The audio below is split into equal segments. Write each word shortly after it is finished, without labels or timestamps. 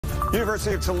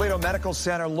University of Toledo Medical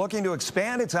Center looking to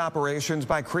expand its operations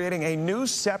by creating a new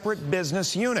separate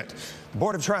business unit. The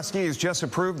Board of Trustees just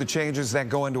approved the changes that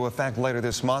go into effect later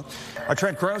this month. Our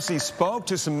Trent Grossi spoke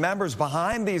to some members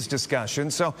behind these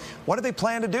discussions. So what do they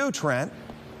plan to do, Trent?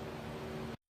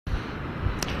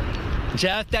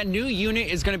 Jeff, that new unit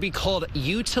is going to be called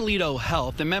UToledo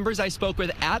Health. The members I spoke with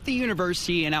at the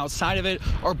university and outside of it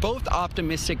are both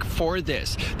optimistic for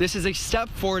this. This is a step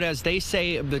forward, as they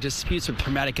say, of the disputes with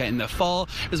ProMedica in the fall,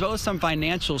 as well as some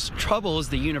financial troubles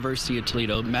the University of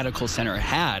Toledo Medical Center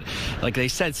had. Like they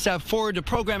said, step forward. The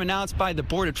program announced by the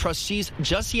Board of Trustees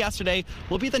just yesterday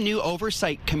will be the new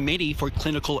Oversight Committee for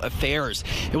Clinical Affairs.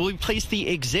 It will replace the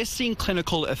existing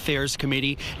Clinical Affairs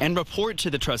Committee and report to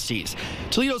the trustees.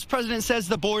 Toledo's president says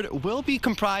the board will be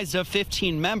comprised of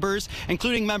 15 members,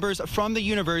 including members from the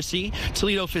university,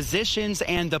 Toledo physicians,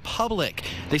 and the public.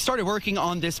 They started working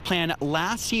on this plan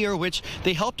last year, which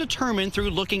they helped determine through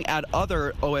looking at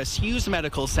other OSU's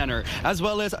medical center, as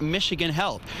well as Michigan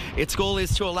Health. Its goal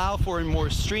is to allow for a more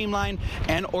streamlined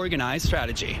and organized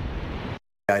strategy.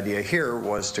 The idea here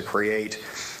was to create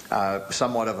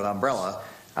somewhat of an umbrella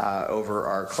over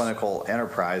our clinical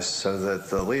enterprise so that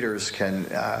the leaders can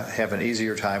have an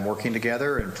easier time working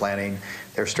together and planning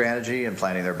their strategy and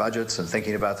planning their budgets and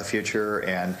thinking about the future,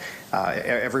 and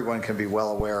everyone can be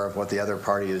well aware of what the other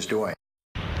party is doing.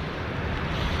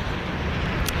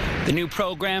 The new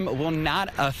program will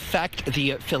not affect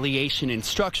the affiliation and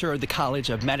structure of the College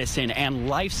of Medicine and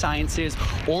Life Sciences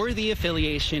or the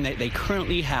affiliation that they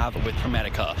currently have with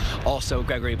ProMedica. Also,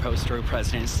 Gregory Postel,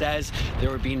 president, says there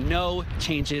will be no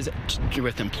changes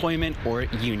with employment or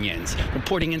unions.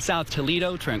 Reporting in South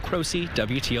Toledo, Trent Grossi,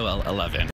 WTOL 11.